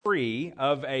3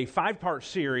 of a 5-part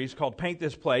series called Paint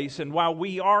This Place. And while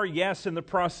we are, yes, in the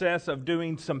process of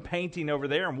doing some painting over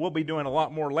there, and we'll be doing a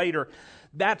lot more later,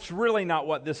 that's really not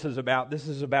what this is about. This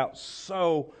is about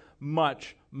so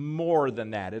much more than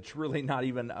that. It's really not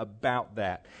even about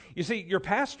that. You see, your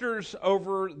pastors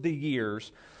over the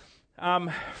years,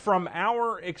 from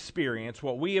our experience,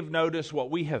 what we have noticed,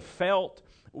 what we have felt,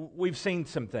 we've seen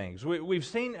some things. We've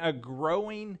seen a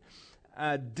growing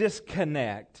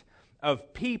disconnect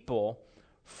of people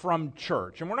from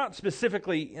church. And we're not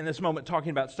specifically in this moment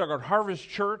talking about Stuttgart Harvest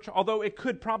Church, although it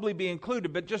could probably be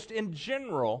included, but just in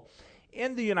general,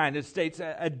 in the United States,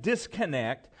 a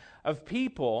disconnect of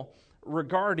people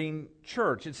regarding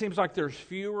church. It seems like there's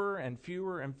fewer and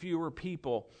fewer and fewer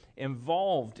people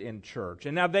involved in church.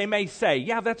 And now they may say,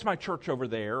 yeah, that's my church over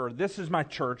there, or this is my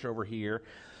church over here.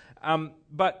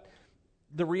 But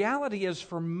the reality is,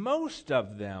 for most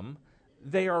of them,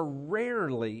 they are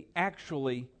rarely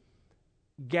actually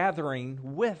gathering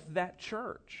with that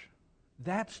church.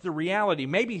 That's the reality.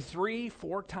 Maybe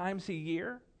 3-4 times a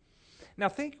year. Now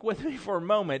think with me for a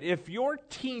moment. If your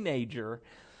teenager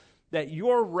that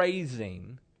you're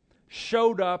raising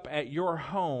showed up at your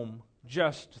home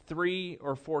just 3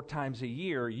 or 4 times a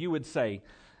year, you would say,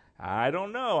 I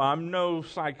don't know, I'm no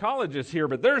psychologist here,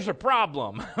 but there's a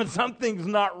problem. Something's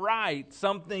not right.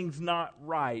 Something's not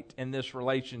right in this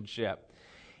relationship.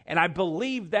 And I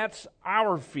believe that's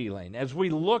our feeling. As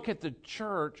we look at the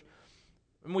church,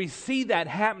 and we see that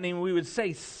happening, we would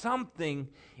say something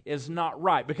is not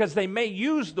right. Because they may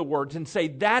use the words and say,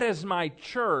 that is my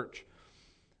church.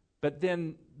 But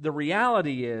then the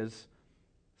reality is,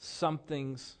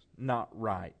 something's not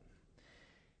right.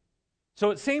 So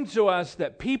it seems to us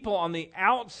that people on the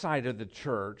outside of the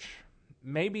church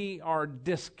maybe are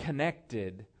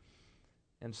disconnected.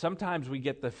 And sometimes we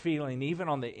get the feeling, even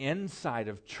on the inside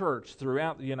of church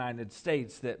throughout the United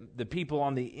States, that the people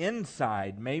on the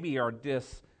inside maybe are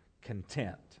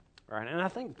discontent. Right, and I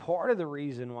think part of the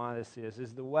reason why this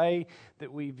is the way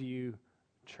that we view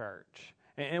church.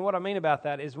 And what I mean about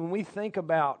that is when we think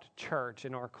about church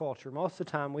in our culture, most of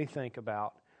the time we think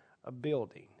about a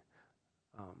building.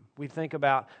 We think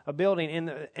about a building,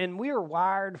 and we are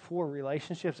wired for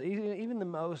relationships. Even the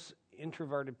most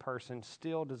introverted person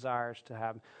still desires to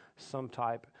have some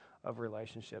type of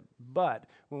relationship. But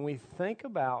when we think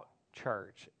about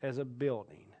church as a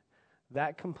building,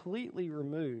 that completely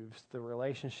removes the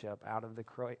relationship out of the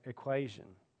equation.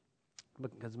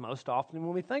 Because most often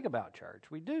when we think about church,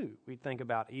 we think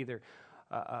about either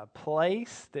a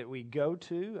place that we go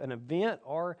to, an event,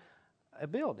 or a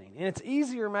building. And it's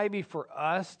easier maybe for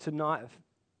us to not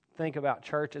think about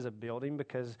church as a building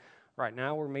because right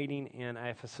now we're meeting in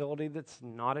a facility that's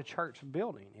not a church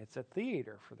building. It's a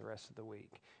theater for the rest of the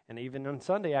week. And even on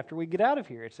Sunday after we get out of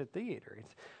here, it's a theater.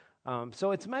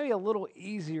 So it's maybe a little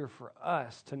easier for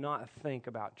us to not think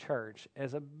about church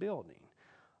as a building.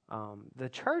 The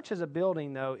church as a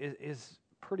building, though, is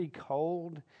pretty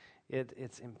cold.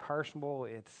 It's impersonal.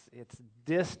 It's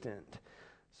distant.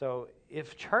 So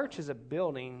if church is a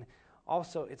building,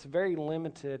 also it's very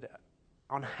limited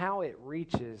on how it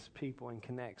reaches people and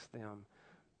connects them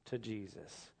to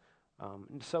Jesus.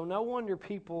 So no wonder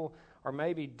people are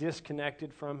maybe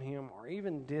disconnected from Him or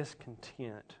even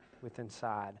discontent with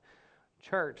inside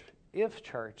church, if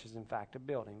church is in fact a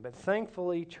building. But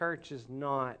thankfully, church is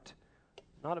not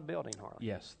a building, Harley.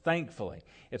 Yes, thankfully.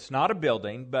 It's not a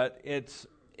building, but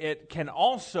it can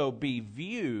also be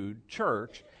viewed,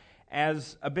 church,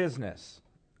 as a business.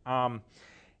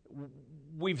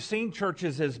 We've seen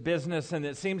churches as business, and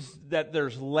it seems that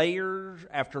there's layer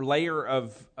after layer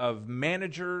of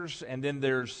managers, and then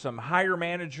there's some higher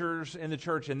managers in the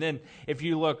church, and then if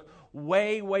you look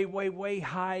way, way, way, way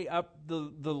high up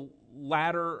the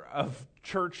ladder of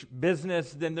church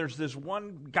business, then there's this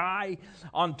one guy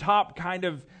on top, kind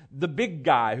of the big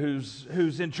guy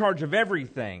who's in charge of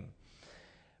everything.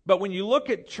 But when you look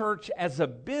at church as a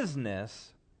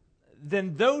business,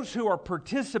 then those who are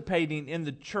participating in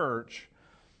the church,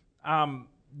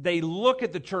 they look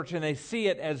at the church and they see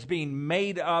it as being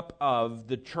made up of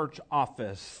the church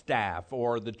office staff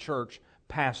or the church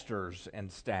pastors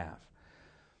and staff.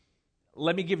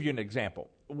 Let me give you an example.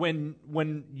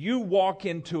 When you walk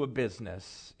into a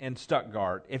business in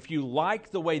Stuttgart, if you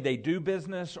like the way they do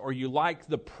business or you like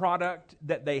the product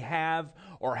that they have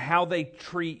or how they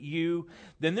treat you,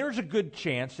 then there's a good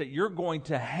chance that you're going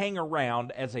to hang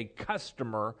around as a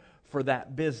customer for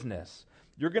that business.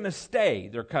 You're going to stay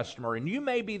their customer, and you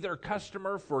may be their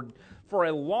customer for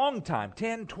a long time,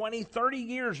 10, 20, 30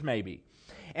 years maybe.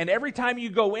 And every time you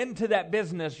go into that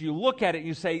business, you look at it,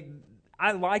 you say,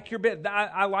 I like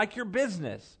your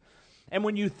business. And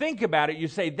when you think about it, you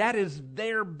say, that is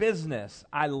their business.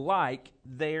 I like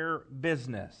their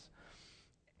business.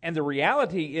 And the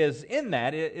reality is, in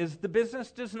that, is the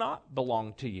business does not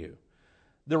belong to you.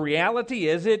 The reality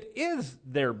is, it is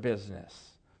their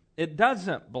business. It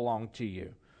doesn't belong to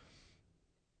you.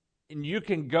 And you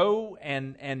can go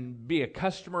and be a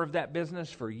customer of that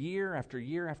business for year after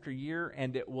year after year,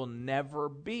 and it will never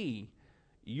be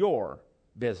your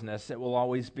business. It will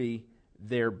always be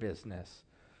their business.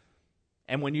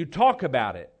 And when you talk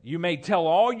about it, you may tell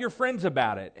all your friends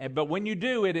about it, but when you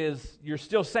do, you're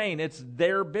still saying it's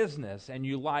their business and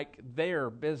you like their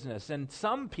business. And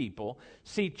some people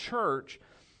see church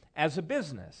as a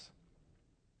business.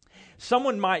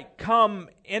 Someone might come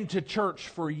into church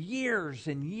for years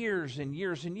and years and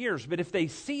years and years, but if they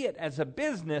see it as a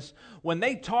business, when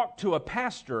they talk to a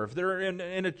pastor, if they're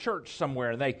in a church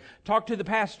somewhere, they talk to the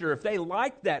pastor, if they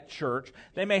like that church,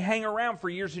 they may hang around for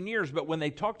years and years, but when they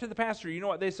talk to the pastor, you know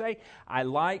what they say? I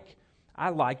like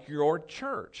your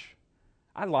church.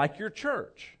 I like your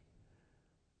church.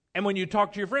 And when you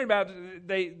talk to your friend about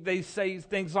it, they say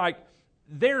things like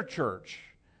their church,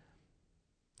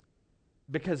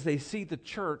 because they see the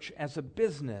church as a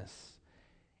business.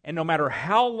 And no matter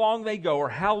how long they go or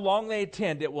how long they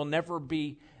attend, it will never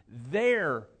be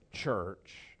their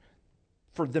church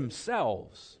for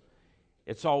themselves.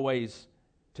 It's always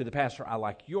to the pastor, I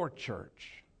like your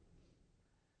church.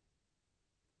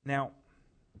 Now,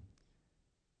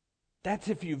 that's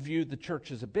if you view the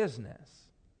church as a business.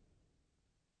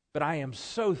 But I am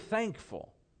so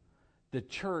thankful the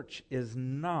church is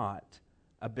not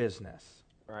a business.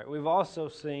 Right. We've also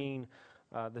seen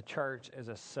the church as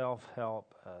a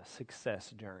self-help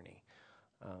success journey.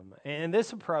 And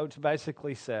this approach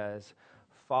basically says,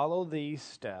 follow these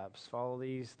steps, follow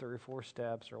these 3 or 4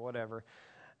 steps or whatever,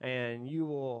 and you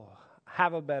will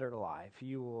have a better life.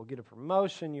 You will get a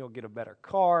promotion, you'll get a better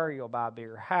car, you'll buy a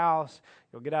bigger house,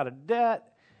 you'll get out of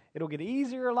debt, it'll get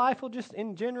easier, life will just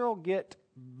in general get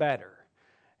better.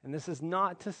 And this is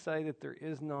not to say that there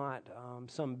is not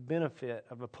some benefit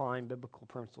of applying biblical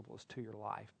principles to your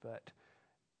life, but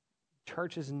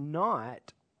church is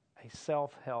not a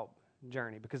self-help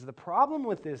journey. Because the problem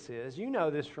with this is, you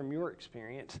know this from your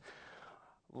experience,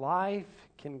 life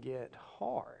can get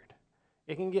hard.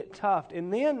 It can get tough.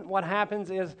 And then what happens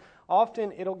is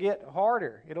often it'll get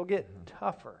harder. It'll get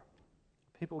tougher.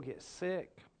 People get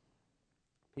sick.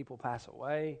 People pass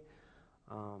away.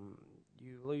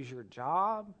 You lose your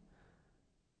job.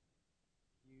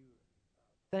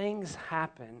 Things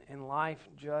happen, and life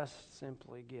just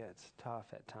simply gets tough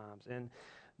at times. And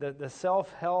the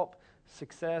self-help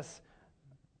success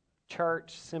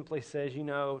church simply says,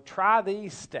 try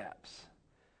these steps.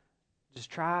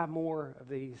 Just try more of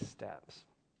these steps.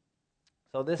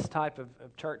 So this type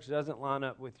of church doesn't line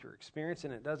up with your experience,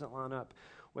 and it doesn't line up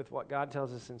with what God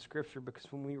tells us in Scripture,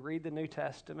 because when we read the New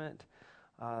Testament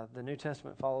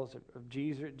follows of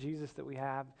Jesus that we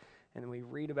have, and we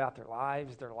read about their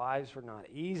lives. Their lives were not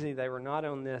easy. They were not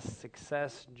on this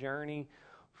success journey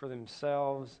for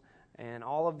themselves, and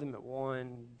all of them but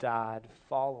one died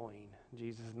following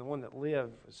Jesus, and the one that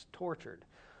lived was tortured,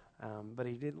 but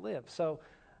he did live. So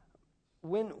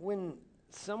when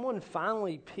someone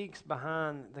finally peeks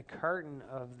behind the curtain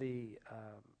of the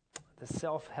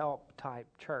self-help type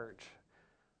church,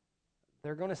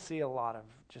 they're going to see a lot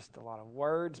of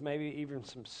words, maybe even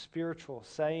some spiritual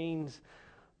sayings,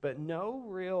 but no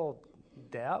real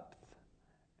depth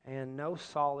and no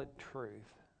solid truth.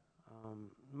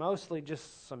 Mostly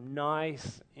just some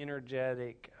nice,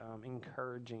 energetic,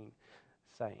 encouraging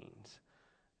sayings.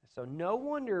 So no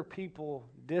wonder people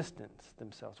distance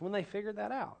themselves. When they figure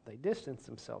that out, they distance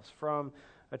themselves from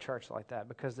a church like that,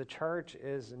 because the church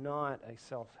is not a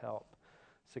self-help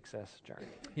success journey.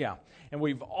 Yeah, and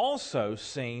we've also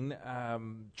seen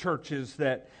churches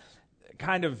that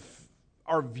kind of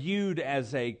are viewed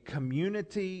as a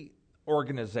community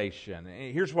organization.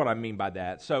 Here's what I mean by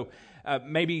that. So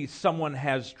maybe someone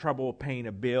has trouble paying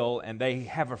a bill, and they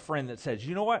have a friend that says,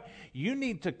 you know what, you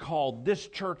need to call this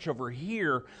church over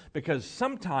here, because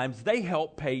sometimes they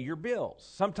help pay your bills.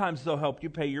 Sometimes they'll help you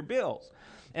pay your bills.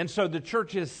 And so the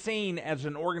church is seen as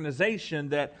an organization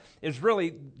that is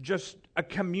really just a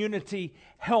community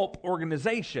help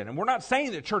organization. And we're not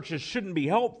saying that churches shouldn't be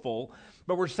helpful,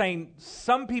 but we're saying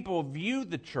some people view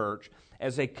the church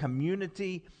as a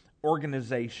community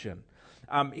organization.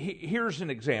 Here's an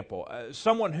example.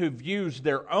 Someone who views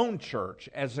their own church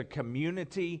as a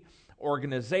community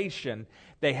organization,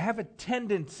 they have a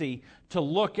tendency to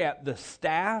look at the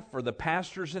staff or the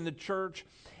pastors in the church,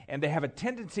 and they have a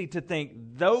tendency to think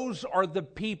those are the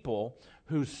people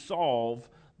who solve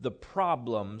the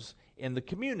problems in the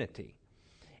community.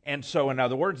 And so, in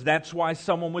other words, that's why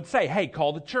someone would say, hey,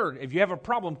 call the church. If you have a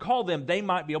problem, call them. They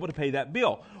might be able to pay that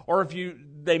bill. Or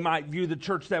they might view the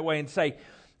church that way and say,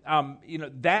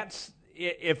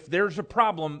 if there's a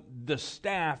problem, the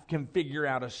staff can figure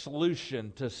out a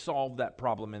solution to solve that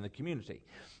problem in the community.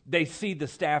 They see the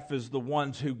staff as the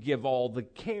ones who give all the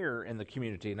care in the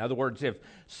community. In other words,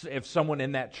 if someone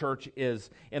in that church is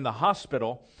in the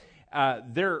hospital,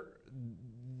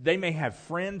 they may have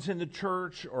friends in the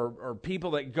church or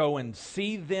people that go and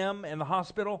see them in the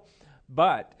hospital,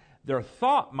 but their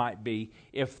thought might be,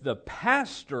 if the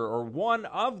pastor or one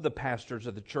of the pastors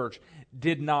of the church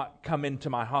did not come into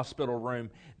my hospital room,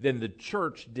 then the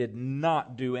church did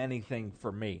not do anything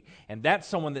for me. And that's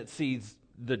someone that sees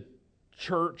the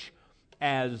church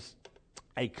as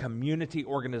a community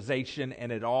organization,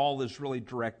 and it all is really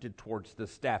directed towards the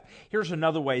staff. Here's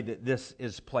another way that this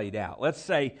is played out. Let's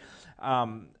say,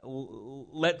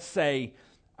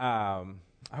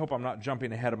 I hope I'm not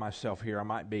jumping ahead of myself here. I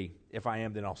might be. If I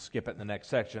am, then I'll skip it in the next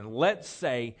section. Let's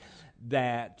say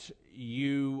that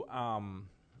you're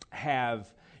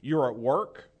at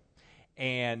work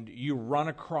and you run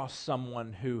across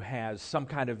someone who has some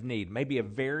kind of need, maybe a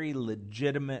very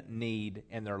legitimate need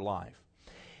in their life.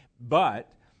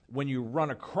 But when you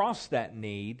run across that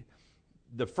need,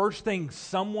 the first thing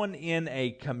someone in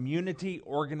a community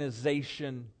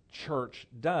organization church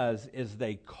does is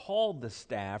they call the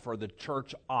staff or the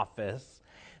church office.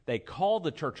 They call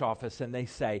the church office and they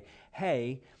say,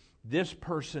 hey, this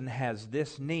person has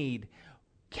this need.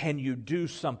 Can you do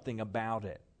something about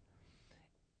it?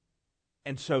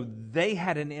 And so they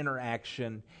had an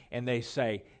interaction and they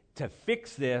say, to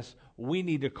fix this, we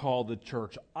need to call the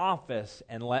church office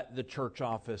and let the church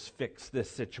office fix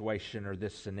this situation or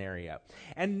this scenario.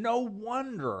 And no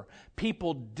wonder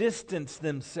people distance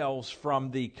themselves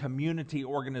from the community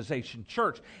organization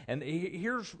church. And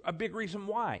here's a big reason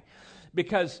why.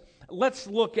 Because let's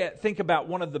think about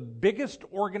one of the biggest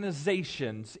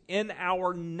organizations in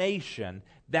our nation,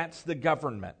 that's the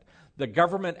government. The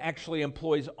government actually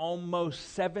employs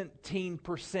almost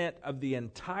 17% of the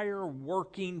entire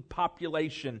working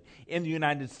population in the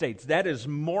United States. That is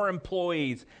more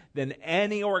employees than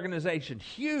any organization.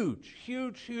 Huge,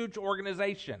 huge, huge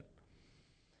organization.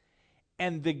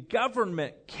 And the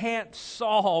government can't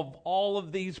solve all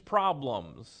of these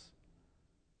problems.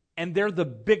 And they're the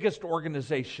biggest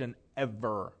organization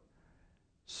ever.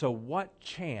 So what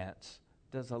chance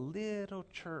does a little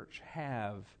church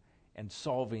have and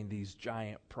solving these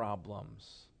giant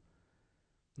problems?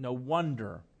 No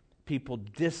wonder people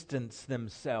distance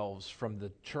themselves from the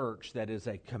church that is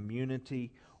a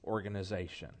community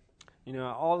organization. You know,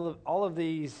 all of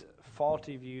these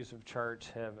faulty views of church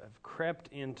have crept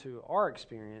into our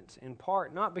experience, in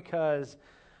part not because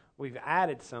we've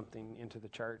added something into the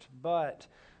church, but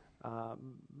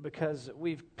because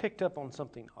we've picked up on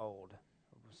something old,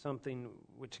 something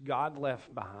which God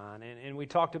left behind. And we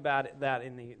talked about that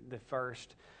in the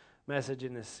first message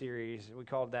in this series. We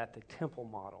called that the temple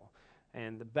model.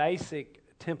 And the basic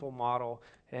temple model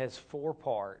has 4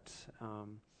 parts.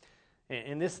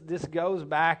 And this goes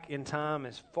back in time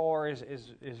as far as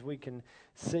we can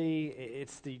see.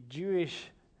 It's the Jewish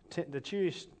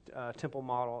temple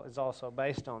model is also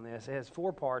based on this. It has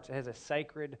 4 parts. It has a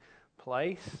sacred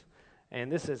place. And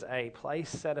this is a place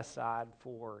set aside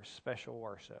for special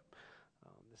worship.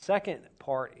 The second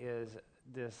part is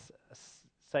this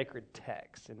sacred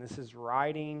text. And this is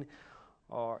writing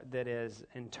that is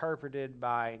interpreted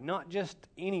by not just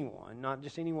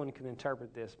anyone can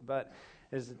interpret this, but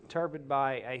is interpreted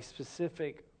by a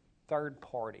specific third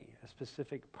party, a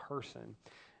specific person.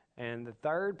 And the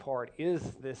third part is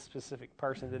this specific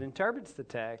person that interprets the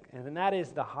text, and then that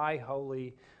is the high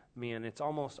holy men. It's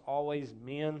almost always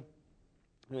men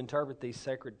who interpret these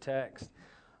sacred texts.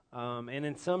 And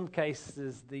in some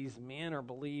cases, these men are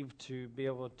believed to be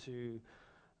able to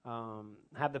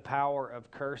have the power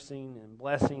of cursing and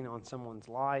blessing on someone's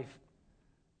life.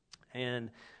 And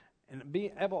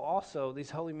be able also, these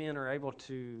holy men are able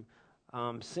to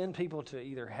send people to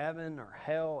either heaven or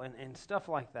hell and stuff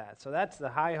like that. So that's the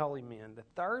high holy men. The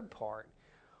third part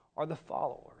are the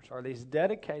followers, are these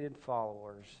dedicated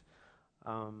followers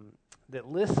that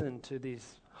listen to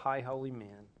these high holy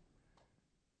men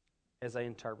as they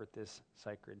interpret this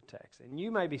sacred text. And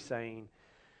you may be saying,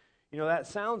 you know, that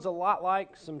sounds a lot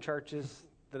like some churches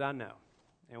that I know.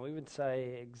 And we would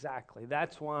say, exactly.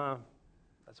 That's why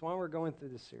we're going through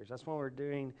this series. That's why we're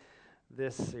doing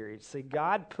this series. See,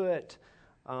 God put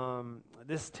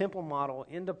this temple model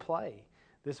into play.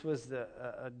 This was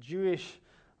a Jewish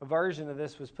version of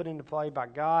this was put into play by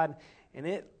God, and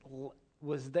it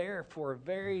was there for a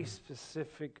very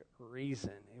specific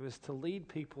reason. It was to lead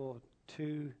people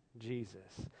to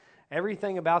Jesus.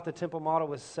 Everything about the temple model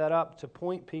was set up to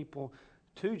point people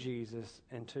to Jesus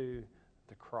and to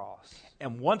the cross.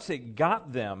 And once it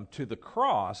got them to the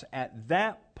cross, at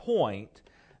that point,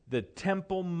 the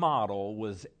temple model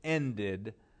was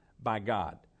ended by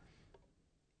God.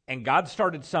 And God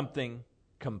started something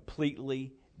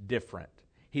completely different.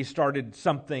 He started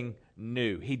something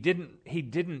new. He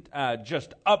didn't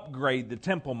just upgrade the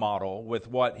temple model with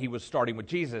what he was starting with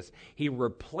Jesus. He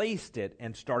replaced it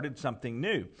and started something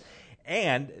new.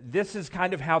 And this is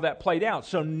kind of how that played out.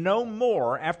 So no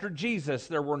more, after Jesus,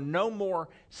 there were no more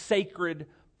sacred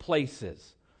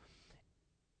places.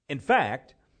 In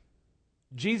fact,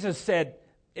 Jesus said,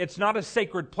 it's not a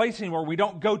sacred place anymore. We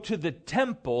don't go to the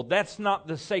temple. That's not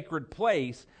the sacred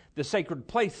place. The sacred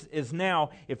place is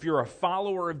now, if you're a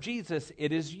follower of Jesus,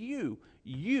 it is you.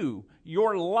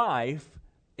 Your life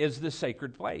is the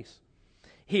sacred place.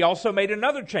 He also made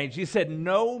another change. He said,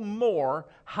 no more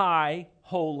high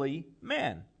holy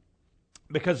men.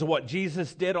 Because of what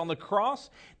Jesus did on the cross,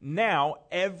 now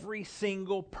every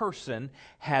single person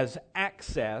has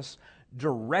access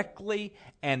directly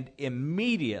and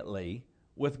immediately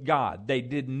with God. They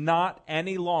did not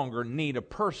any longer need a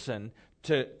person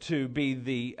to be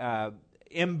the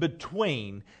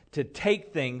in-between to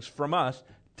take things from us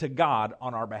to God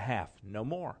on our behalf. No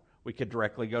more. We could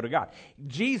directly go to God.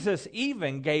 Jesus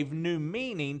even gave new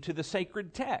meaning to the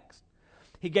sacred text.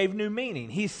 He gave new meaning.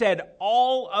 He said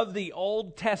all of the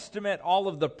Old Testament, all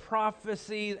of the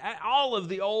prophecies, all of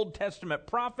the Old Testament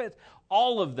prophets,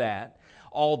 all of that,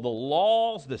 all the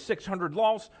laws, the 600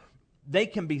 laws, they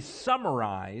can be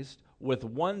summarized with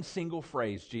one single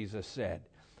phrase. Jesus said,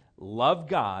 love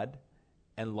God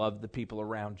and love the people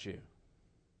around you.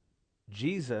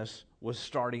 Jesus was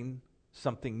starting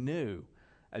something new,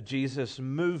 a Jesus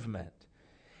movement.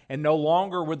 And no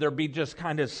longer would there be just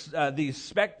kind of these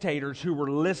spectators who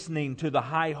were listening to the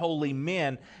high holy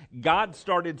men. God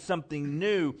started something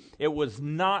new. It was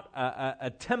not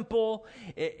a temple.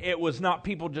 It was not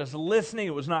people just listening.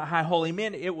 It was not high holy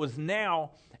men. It was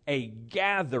now a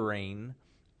gathering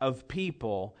of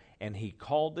people, and he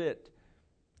called it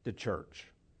the church.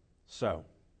 So,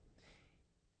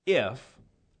 if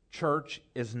church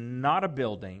is not a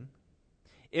building,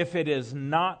 if it is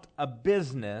not a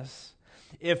business,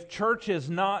 if church is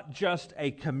not just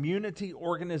a community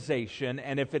organization,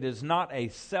 and if it is not a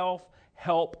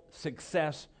self-help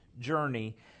success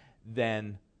journey,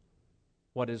 then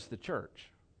what is the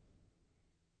church?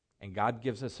 And God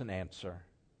gives us an answer.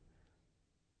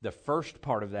 The first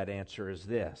part of that answer is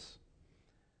this: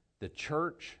 the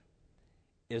church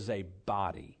is a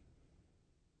body.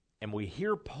 And we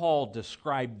hear Paul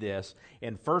describe this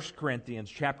in 1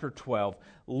 Corinthians chapter 12.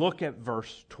 Look at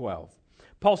verse 12.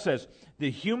 Paul says,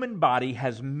 the human body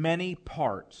has many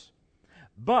parts,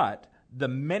 but the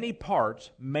many parts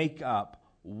make up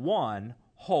one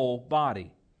whole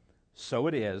body. So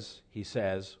it is, he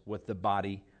says, with the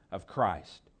body of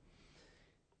Christ.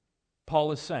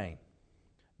 Paul is saying,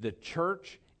 the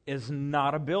church is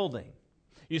not a building.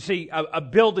 You see, a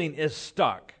building is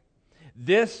stuck.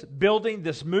 This building,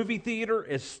 this movie theater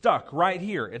is stuck right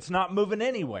here. It's not moving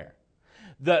anywhere.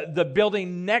 The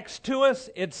building next to us,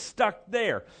 it's stuck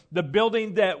there. The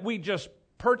building that we just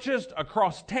purchased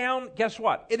across town, guess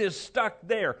what? It is stuck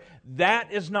there.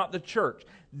 That is not the church.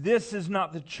 This is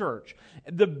not the church.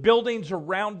 The buildings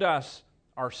around us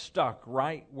are stuck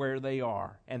right where they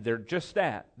are. And they're just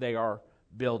that. They are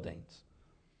buildings.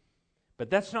 But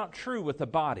that's not true with a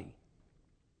body.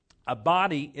 A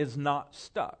body is not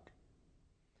stuck.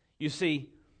 You see,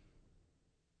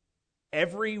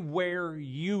 everywhere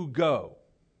you go,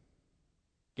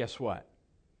 guess what?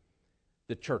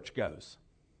 The church goes.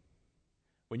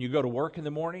 When you go to work in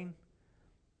the morning,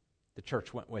 the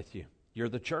church went with you. You're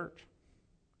the church.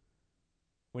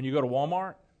 When you go to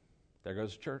Walmart, there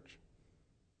goes the church.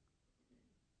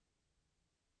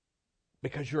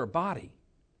 Because you're a body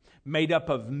made up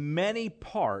of many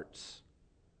parts,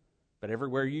 but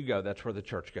everywhere you go, that's where the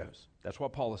church goes. That's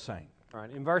what Paul is saying. All right.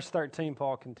 In verse 13,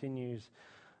 Paul continues.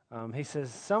 He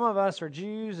says, some of us are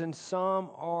Jews and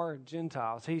some are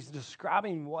Gentiles. He's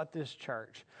describing what this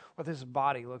church, what this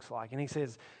body looks like. And he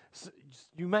says,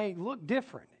 you may look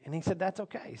different. And he said, that's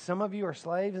okay. Some of you are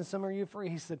slaves and some of you are free.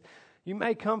 He said, you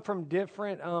may come from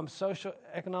different social,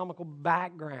 economical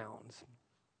backgrounds.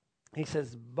 He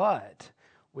says, but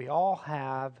we all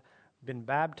have been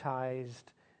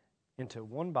baptized into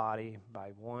one body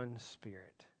by one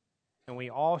Spirit. And we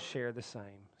all share the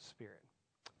same Spirit.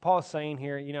 Paul's saying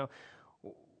here,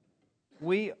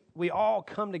 we all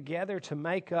come together to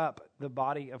make up the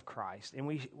body of Christ. And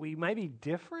we may be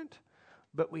different,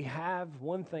 but we have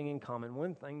one thing in common,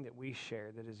 one thing that we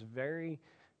share that is very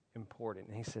important.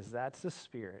 And he says that's the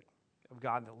Spirit of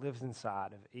God that lives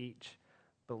inside of each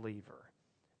believer.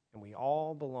 And we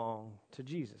all belong to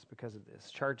Jesus because of this.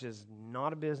 Church is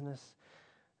not a business.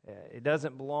 It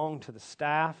doesn't belong to the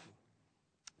staff.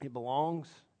 It belongs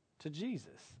to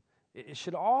Jesus. It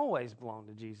should always belong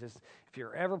to Jesus. If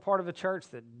you're ever part of a church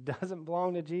that doesn't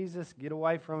belong to Jesus, get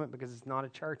away from it because it's not a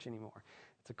church anymore.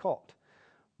 It's a cult.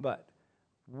 But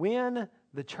when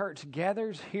the church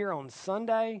gathers here on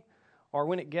Sunday, or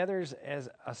when it gathers as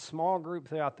a small group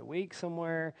throughout the week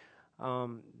somewhere,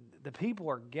 the people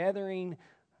are gathering,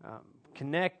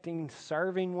 connecting,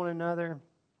 serving one another.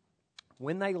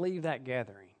 When they leave that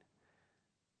gathering,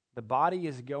 the body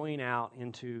is going out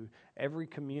into every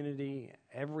community,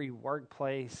 every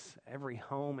workplace, every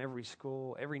home, every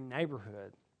school, every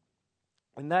neighborhood.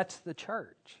 And that's the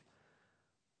church.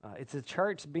 It's a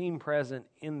church being present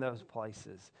in those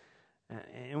places.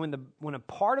 And when a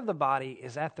part of the body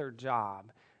is at their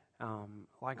job,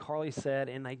 like Harley said,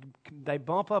 and they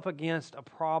bump up against a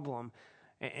problem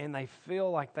and they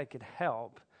feel like they could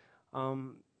help,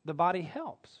 the body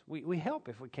helps. We help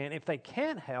if we can. If they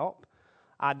can't help,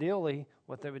 ideally,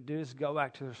 what they would do is go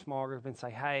back to their small group and say,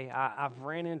 hey, I've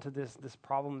ran into this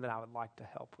problem that I would like to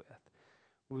help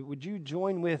with. Would you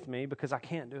join with me, because I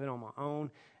can't do it on my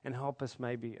own, and help us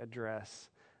maybe address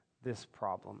this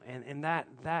problem? And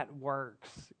that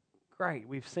works great.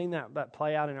 We've seen that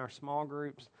play out in our small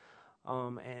groups,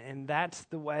 and that's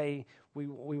the way we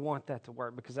want that to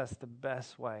work, because that's the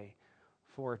best way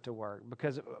for it to work.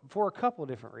 Because for a couple of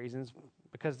different reasons,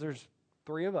 because there's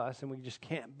 3 of us, and we just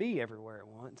can't be everywhere at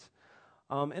once.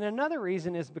 And another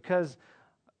reason is because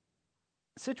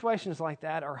situations like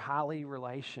that are highly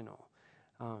relational.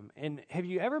 And have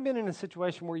you ever been in a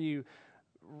situation where you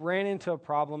ran into a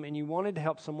problem and you wanted to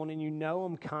help someone and you know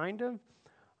them kind of,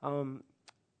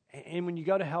 and when you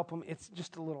go to help them, it's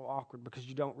just a little awkward because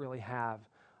you don't really have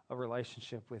a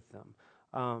relationship with them.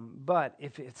 But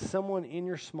if it's someone in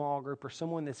your small group or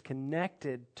someone that's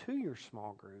connected to your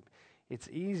small group, it's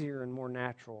easier and more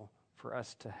natural for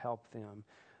us to help them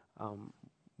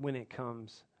when it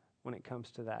comes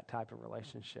to that type of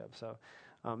relationship. So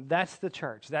that's the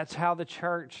church. That's how the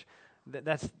church.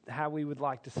 That's how we would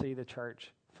like to see the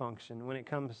church function when it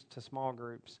comes to small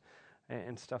groups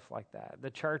and stuff like that.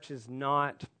 The church is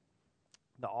not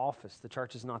the office. The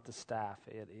church is not the staff.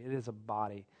 It is a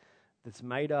body that's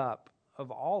made up of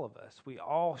all of us. We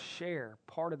all share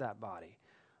part of that body,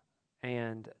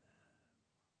 and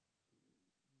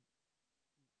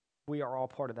we are all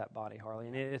part of that body, Harley.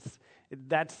 And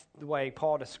that's the way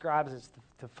Paul describes it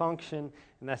to function,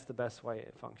 and that's the best way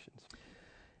it functions.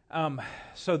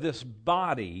 So this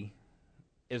body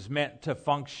is meant to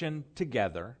function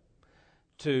together,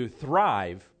 to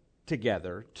thrive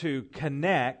together, to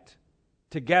connect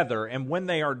together. And when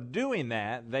they are doing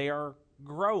that, they are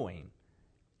growing,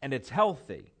 and it's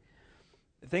healthy.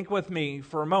 Think with me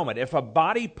for a moment. If a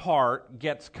body part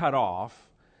gets cut off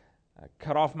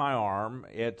my arm,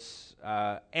 it's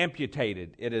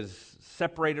amputated. It is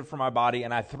separated from my body,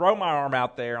 and I throw my arm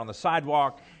out there on the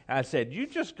sidewalk, and I said, you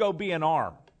just go be an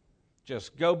arm.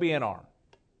 Just go be an arm.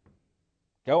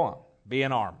 Go on, be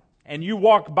an arm. And you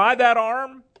walk by that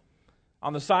arm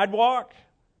on the sidewalk,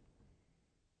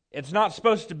 it's not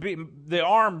supposed to be,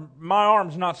 my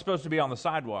arm's not supposed to be on the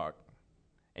sidewalk.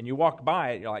 And you walk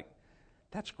by it, you're like,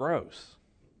 that's gross.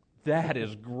 That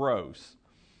is gross.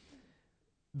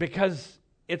 Because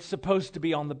it's supposed to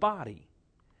be on the body,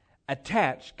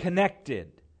 attached,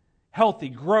 connected, healthy,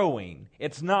 growing.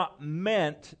 It's not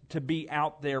meant to be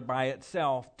out there by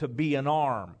itself, to be an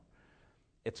arm.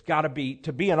 It's got to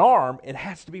be an arm, it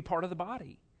has to be part of the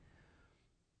body.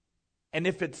 And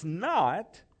if it's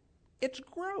not, it's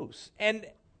gross. And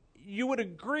you would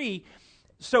agree.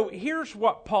 So here's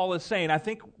what Paul is saying. I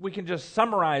think we can just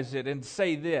summarize it and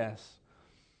say this.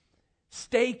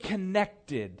 Stay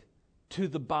connected to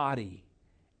the body,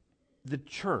 the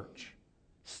church.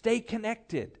 Stay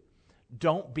connected.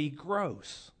 Don't be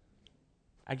gross.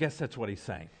 I guess that's what he's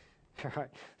saying. All right.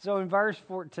 So in verse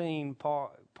 14,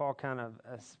 Paul kind of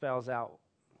spells out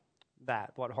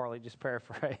what Harley just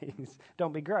paraphrased.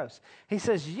 Don't be gross. He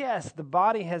says, yes, the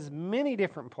body has many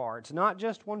different parts, not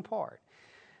just one part.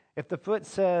 If the foot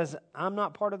says, I'm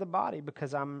not part of the body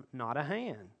because I'm not a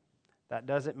hand, that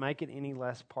doesn't make it any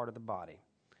less part of the body.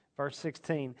 Verse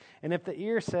 16, and if the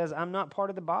ear says, I'm not part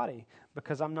of the body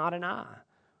because I'm not an eye,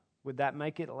 would that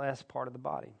make it less part of the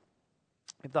body?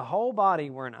 If the whole body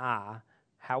were an eye,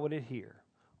 how would it hear?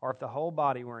 Or if the whole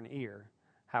body were an ear,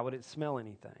 How would it smell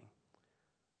anything?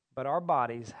 But our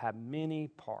bodies have many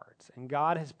parts, and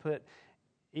God has put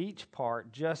each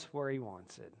part just where He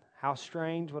wants it. How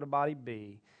strange would a body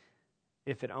be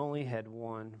if it only had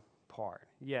one part?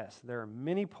 Yes, there are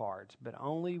many parts, but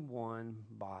only one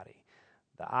body.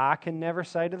 The eye can never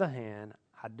say to the hand,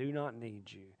 I do not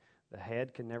need you. The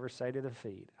head can never say to the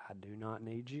feet, I do not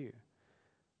need you.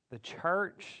 The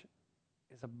church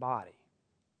is a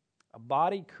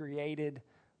body created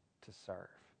to serve.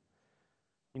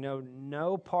 You know,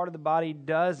 no part of the body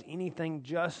does anything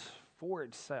just for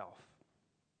itself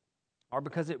or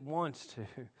because it wants to.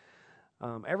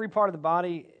 Every part of the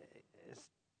body is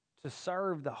to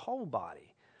serve the whole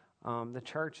body. The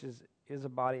church is a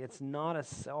body. It's not a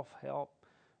self-help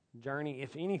journey.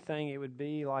 If anything, it would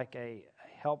be like a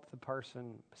help the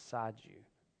person beside you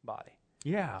body.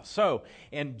 Yeah, so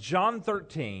in John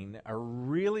 13, a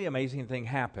really amazing thing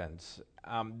happens.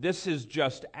 This is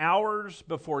just hours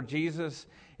before Jesus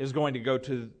is going to go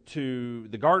to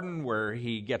the garden where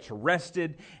he gets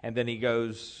arrested, and then he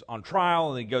goes on trial,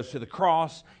 and he goes to the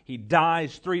cross. He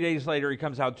dies. 3 days later, he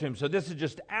comes out to him. So this is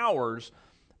just hours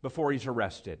before he's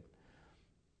arrested.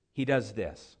 He does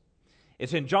this.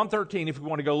 It's in John 13 if you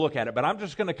want to go look at it, but I'm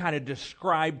just going to kind of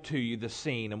describe to you the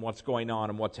scene and what's going on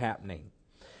and what's happening.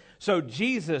 So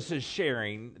Jesus is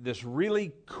sharing this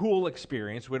really cool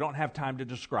experience we don't have time to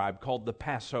describe called the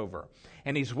Passover.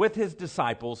 And he's with his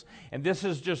disciples, and this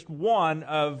is just one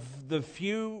of the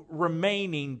few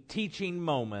remaining teaching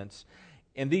moments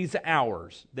in these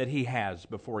hours that he has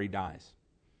before he dies.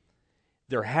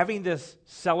 They're having this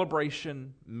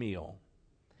celebration meal.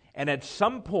 And at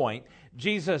some point,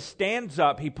 Jesus stands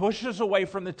up, he pushes away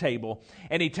from the table,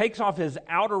 and he takes off his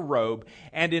outer robe,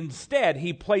 and instead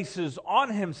he places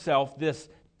on himself this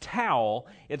towel.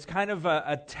 It's kind of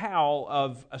a towel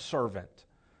of a servant.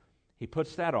 He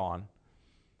puts that on,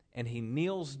 and he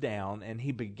kneels down, and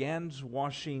he begins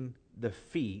washing the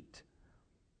feet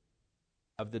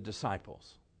of the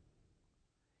disciples.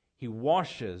 He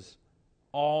washes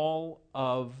all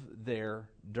of their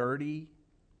dirty,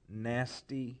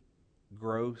 nasty,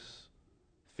 gross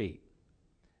feet.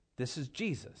 This is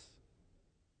Jesus,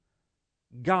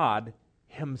 God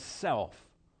himself,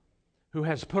 who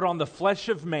has put on the flesh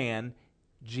of man,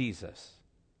 Jesus.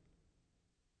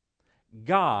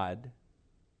 God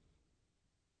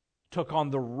took on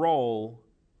the role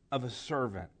of a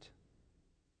servant.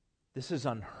 This is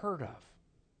unheard of.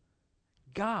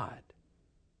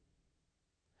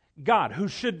 God, who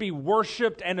should be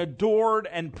worshiped and adored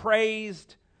and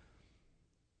praised,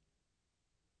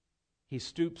 he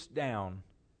stoops down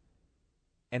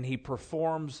and he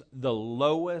performs the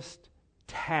lowest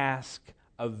task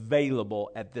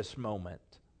available at this moment.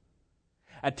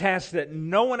 A task that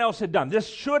no one else had done. This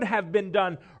should have been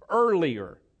done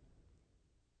earlier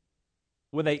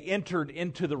when they entered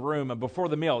into the room and before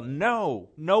the meal. No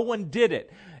one did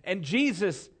it. And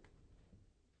Jesus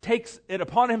takes it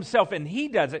upon himself and he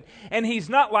does it. And he's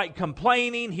not like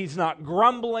complaining, he's not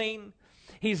grumbling.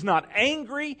 He's not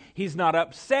angry. He's not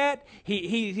upset.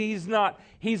 He's not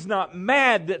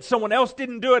mad that someone else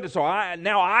didn't do it, so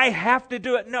now I have to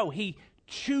do it. No, he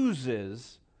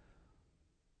chooses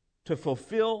to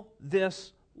fulfill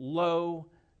this low,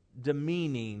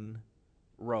 demeaning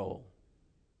role.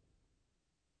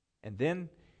 And then,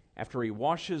 after he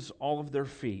washes all of their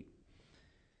feet,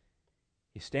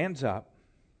 he stands up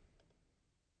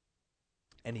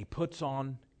and he puts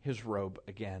on his robe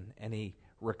again, and he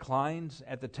reclines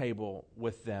at the table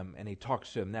with them, and he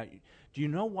talks to them. Now, do you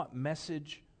know what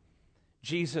message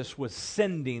Jesus was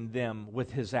sending them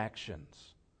with his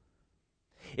actions?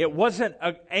 It wasn't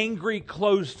an angry,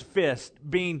 closed fist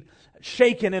being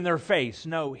shaken in their face.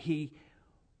 No, he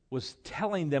was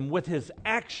telling them with his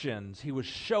actions, he was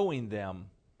showing them,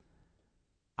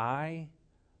 I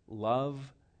love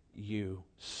you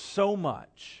so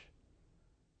much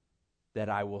that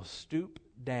I will stoop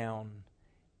down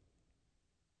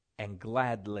and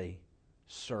gladly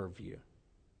serve you.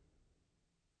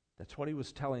 That's what he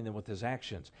was telling them with his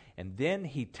actions. And then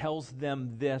he tells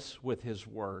them this with his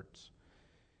words.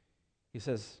 He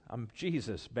says, I'm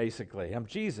Jesus, basically. I'm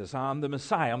Jesus. I'm the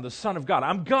Messiah. I'm the Son of God.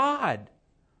 I'm God.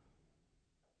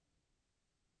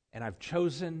 And I've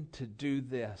chosen to do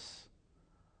this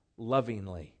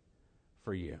lovingly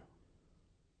for you.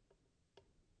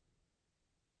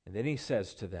 And then he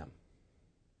says to them,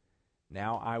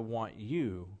 now I want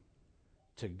you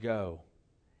to go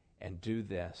and do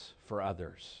this for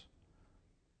others.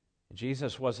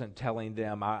 Jesus wasn't telling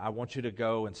them, I want you to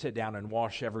go and sit down and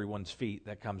wash everyone's feet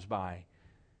that comes by.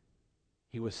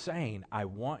 He was saying, I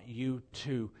want you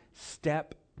to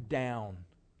step down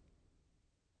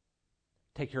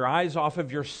Take your eyes off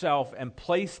of yourself and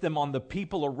place them on the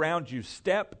people around you.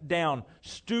 Step down,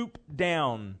 stoop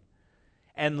down,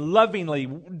 and lovingly,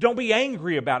 don't be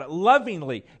angry about it,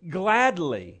 lovingly,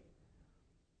 gladly,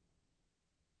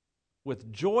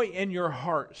 with joy in your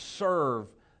heart, serve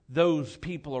those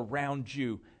people around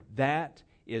you. That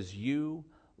is you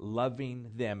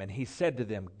loving them. And he said to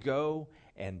them, go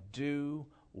and do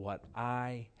what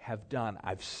I have done.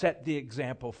 I've set the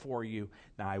example for you.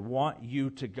 Now I want you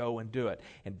to go and do it.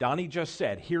 And Donnie just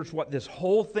said, here's what this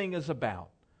whole thing is about.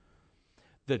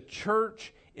 The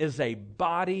church is a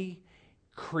body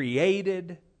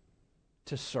created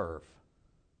to serve.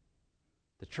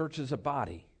 The church is a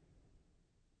body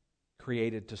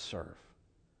created to serve.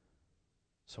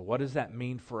 So what does that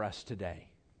mean for us today?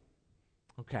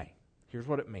 Okay, here's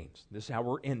what it means. This is how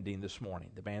we're ending this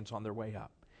morning. The band's on their way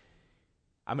up.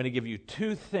 I'm going to give you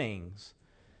two things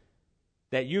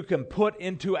that you can put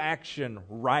into action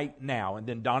right now, and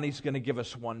then Donnie's going to give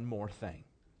us one more thing.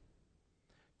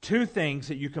 Two things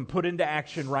that you can put into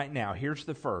action right now. Here's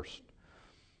the first.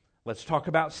 Let's talk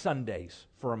about Sundays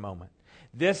for a moment.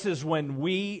 This is when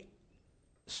we,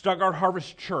 Stuttgart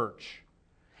Harvest Church,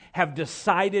 have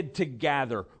decided to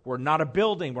gather. We're not a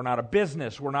building, we're not a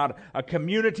business, we're not a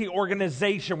community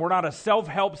organization, we're not a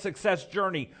self-help success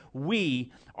journey.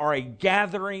 We are a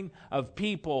gathering of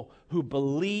people who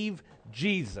believe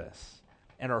Jesus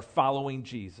and are following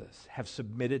Jesus, have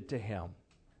submitted to Him.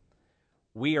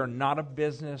 We are not a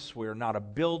business, we are not a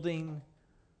building.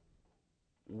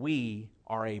 We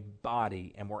are a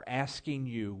body, and we're asking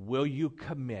you, will you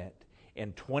commit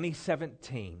in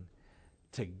 2017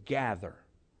 to gather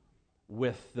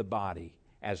with the body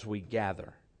as we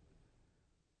gather?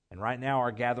 And right now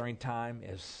our gathering time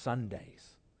is Sundays.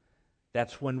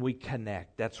 That's when we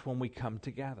connect. That's when we come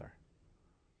together.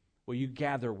 Will you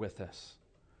gather with us?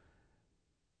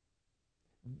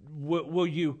 Will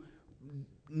you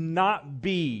not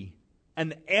be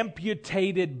an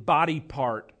amputated body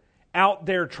part out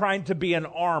there trying to be an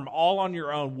arm all on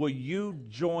your own? Will you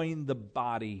join the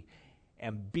body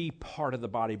and be part of the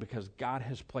body because God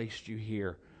has placed you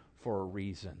here for a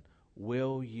reason?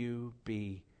 Will you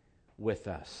be with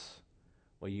us?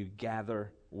 Will you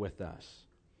gather with us?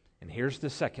 And here's the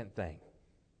second thing.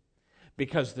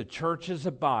 Because the church is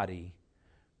a body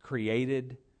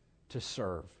created to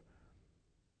serve,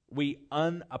 we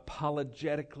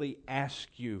unapologetically ask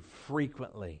you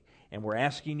frequently, and we're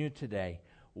asking you today,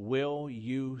 will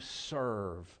you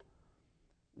serve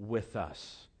with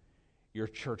us, your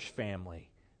church family,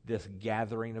 this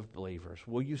gathering of believers?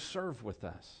 Will you serve with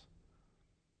us?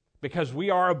 Because we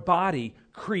are a body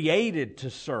created to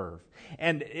serve.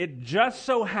 And it just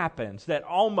so happens that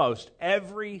almost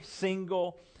every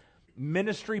single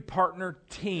ministry partner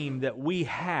team that we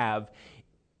have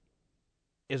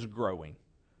is growing.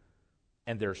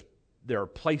 And there are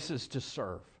places to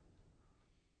serve.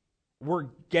 We're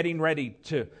getting ready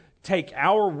to take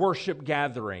our worship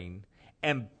gathering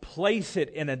and place it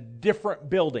in a different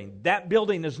building. That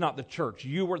building is not the church.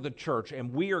 You are the church,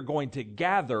 and we are going to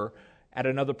gather at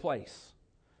another place.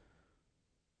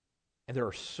 And there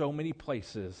are so many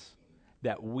places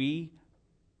that we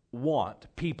want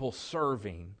people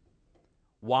serving.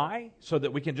 Why? So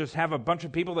that we can just have a bunch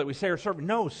of people that we say are serving?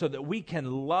 No, so that we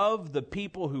can love the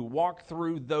people who walk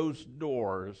through those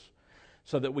doors,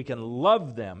 so that we can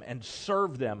love them and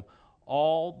serve them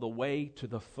all the way to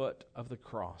the foot of the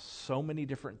cross. So many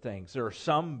different things. There are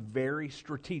some very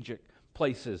strategic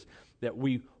places that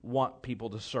we want people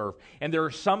to serve. And there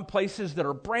are some places that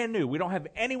are brand new. We don't have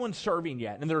anyone serving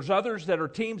yet. And there's others that are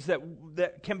teams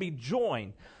that can be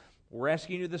joined. We're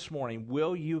asking you this morning,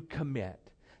 will you commit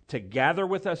to gather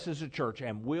with us as a church,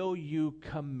 and will you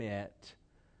commit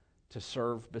to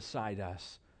serve beside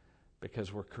us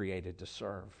because we're created to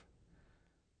serve?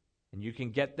 And you can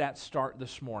get that start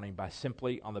this morning by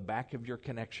simply on the back of your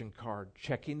connection card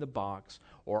checking the box,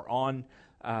 or on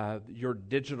your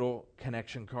digital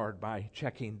connection card by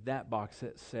checking that box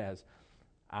that says,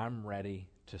 I'm ready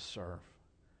to serve.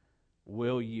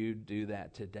 Will you do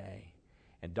that today?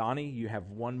 And Donnie, you have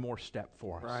one more step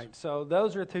for us. Right. So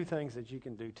those are two things that you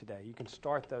can do today. You can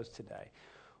start those today.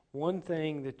 One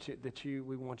thing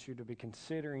we want you to be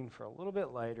considering for a little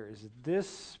bit later is this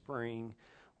spring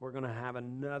we're going to have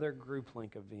another group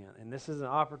link event. And this is an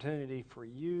opportunity for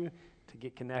you to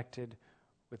get connected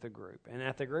with a group. And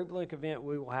at the group link event,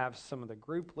 we will have some of the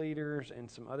group leaders and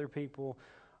some other people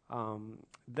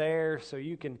there, so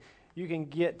you can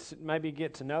get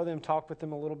to know them, talk with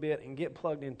them a little bit, and get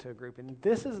plugged into a group. And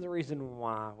this is the reason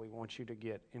why we want you to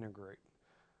get in a group,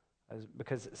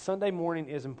 because Sunday morning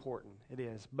is important. It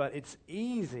is, but it's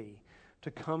easy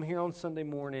to come here on Sunday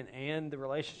morning and the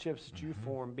relationships that you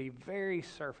form be very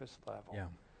surface level. Yeah.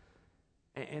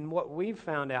 And what we've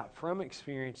found out from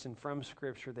experience and from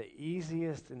Scripture, the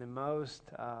easiest and the most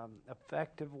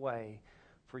effective way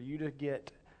for you to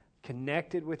get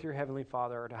connected with your Heavenly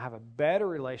Father or to have a better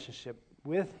relationship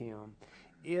with Him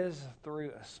is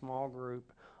through a small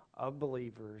group of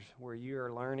believers where you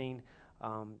are learning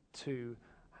to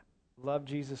love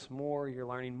Jesus more, you're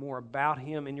learning more about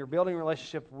Him, and you're building a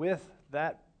relationship with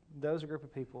those group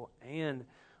of people and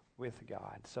with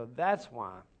God. So that's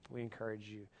why we encourage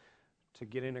you to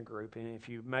get in a group. And if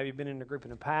you've maybe been in a group in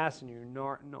the past and you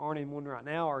aren't in one right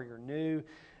now, or you're new,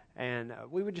 and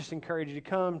we would just encourage you to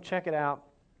come, check it out.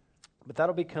 But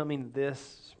that'll be coming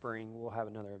this spring. We'll have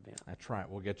another event. That's right.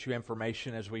 We'll get you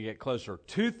information as we get closer.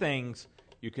 2 things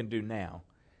you can do now,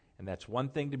 and that's one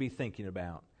thing to be thinking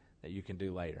about that you can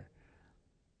do later.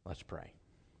 Let's pray.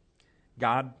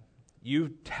 God, you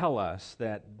tell us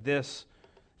that this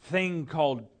thing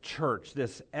called church,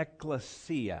 this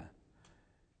ecclesia,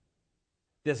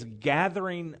 this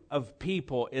gathering of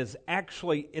people is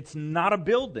actually, it's not a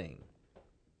building.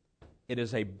 It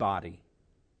is a body.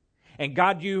 And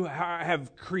God, you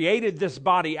have created this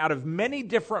body out of many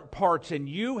different parts, and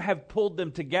you have pulled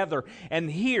them together.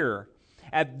 And here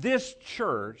at this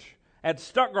church, at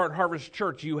Stuttgart Harvest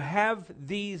Church, you have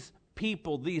these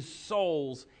people, these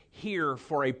souls here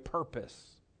for a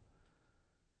purpose.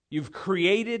 You've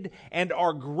created and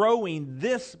are growing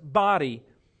this body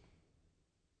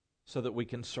so that we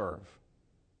can serve.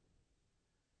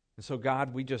 And so,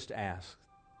 God, we just ask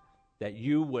that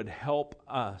you would help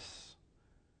us,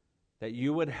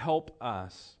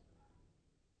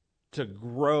 to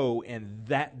grow in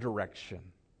that direction.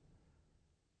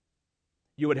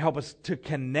 You would help us to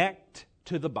connect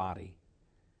to the body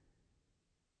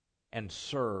and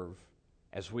serve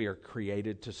as we are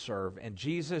created to serve. And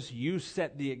Jesus, you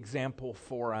set the example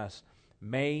for us.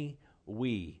 May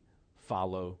we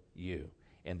follow you.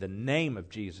 In the name of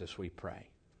Jesus we pray.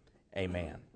 Amen.